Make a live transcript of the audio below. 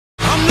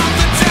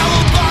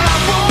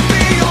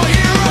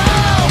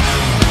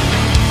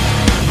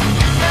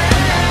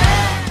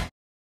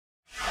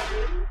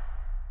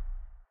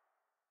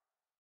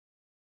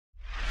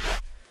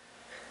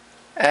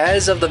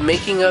as of the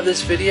making of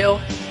this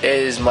video, it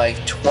is my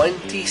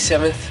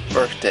 27th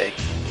birthday,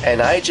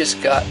 and I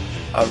just got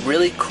a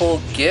really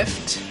cool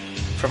gift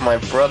from my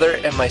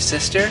brother and my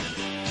sister.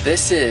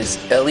 This is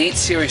Elite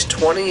Series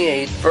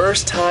 28,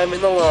 first time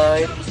in the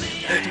line,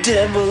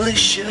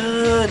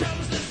 Demolition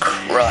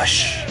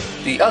Crush,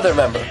 the other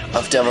member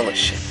of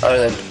Demolition,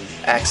 other than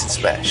Axe and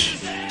Smash.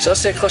 So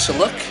let's take a closer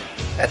look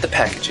at the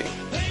packaging.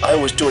 I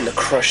was doing the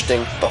Crush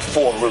thing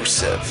before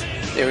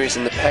Rusev. There he is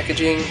in the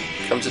packaging.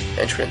 Comes with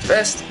entrance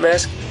vest,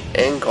 mask,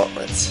 and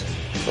gauntlets.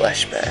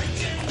 Flashback.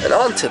 And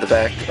onto the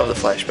back of the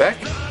flashback,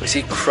 we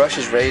see Crush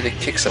is ready to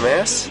kick some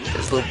ass.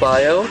 His little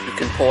bio, you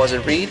can pause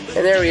and read,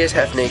 and there he is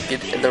half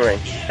naked in the ring.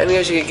 And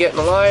as you can get in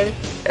the line,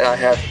 and I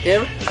have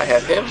him, I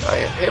have him, I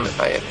have him,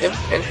 I have him,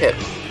 and him.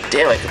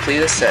 Damn, I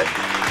completed a set.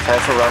 Time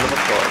for a round of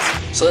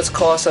applause. So let's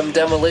call some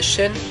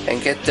Demolition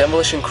and get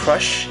Demolition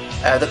Crush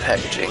out of the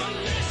packaging.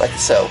 Like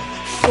so.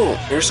 Boom,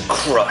 here's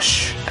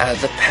Crush out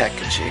of the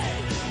packaging.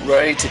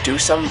 Ready to do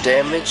some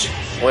damage,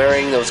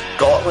 wearing those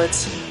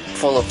gauntlets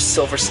full of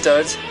silver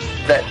studs,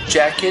 that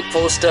jacket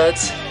full of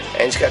studs,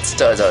 and he's got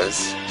studs on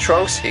his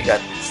trunks, he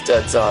got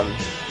studs on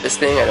this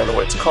thing, I don't know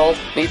what it's called,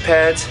 knee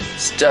pads,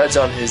 studs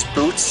on his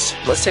boots.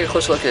 Let's take a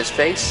closer look at his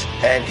face,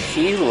 and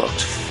he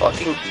looks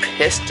fucking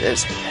pissed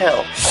as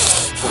hell.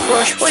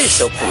 Crush, why are you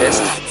so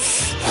pissed?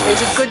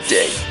 Today's a good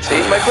day.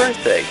 Today's my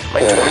birthday, my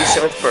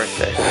 27th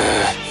birthday.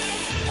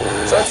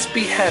 So let's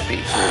be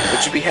happy.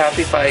 Would you be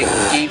happy if I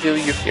gave you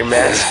your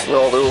mask with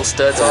all the little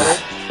studs on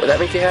it? Would that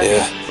make you happy?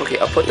 Yeah. Okay,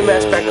 I'll put the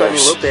mask back on you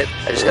a little bit.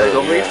 I just gotta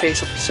go over your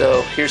face.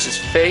 So here's his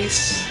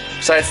face.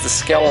 Besides the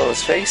scowl on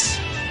his face,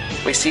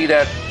 we see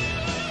that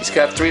he's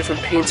got 3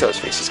 different paints on his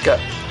face. He's got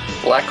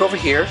black over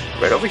here,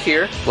 red over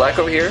here, black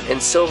over here,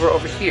 and silver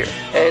over here.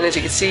 And as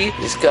you can see,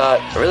 he's got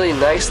a really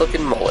nice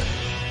looking mullet.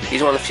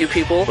 He's one of the few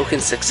people who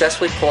can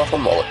successfully pull off a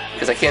mullet,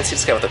 because I can't see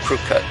this guy with a crew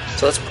cut.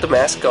 So let's put the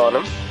mask on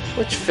him,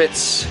 which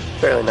fits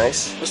fairly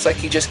nice. Looks like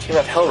he just came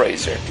out of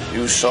Hellraiser.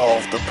 You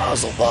solved the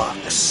puzzle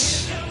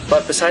box.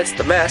 But besides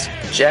the mask,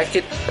 the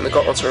jacket, and the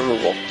gauntlets are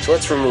removable. So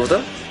let's remove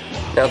them.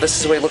 Now this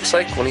is what he looks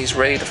like when he's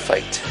ready to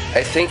fight.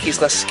 I think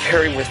he's less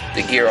scary with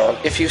the gear on.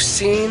 If you've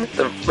seen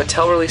the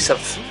Mattel release of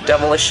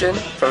Demolition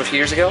from a few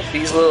years ago,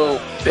 these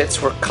little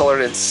bits were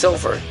colored in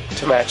silver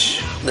to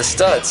match the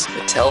studs.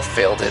 Mattel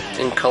failed it,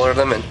 didn't color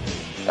them, and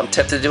I'm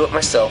tempted to do it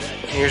myself.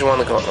 Here's one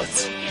of the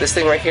gauntlets. This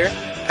thing right here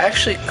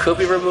actually could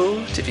be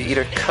removed if you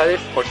either cut it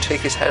or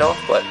take his head off,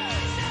 but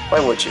why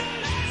would you?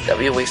 That'd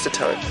be a waste of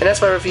time. And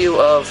that's my review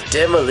of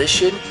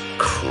Demolition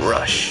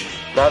Crush.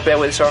 Not a bad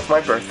way to start off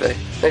my birthday.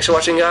 Thanks for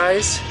watching,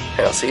 guys,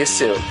 and I'll see you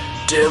soon.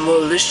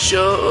 Demolition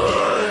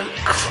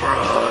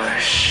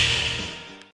Crush.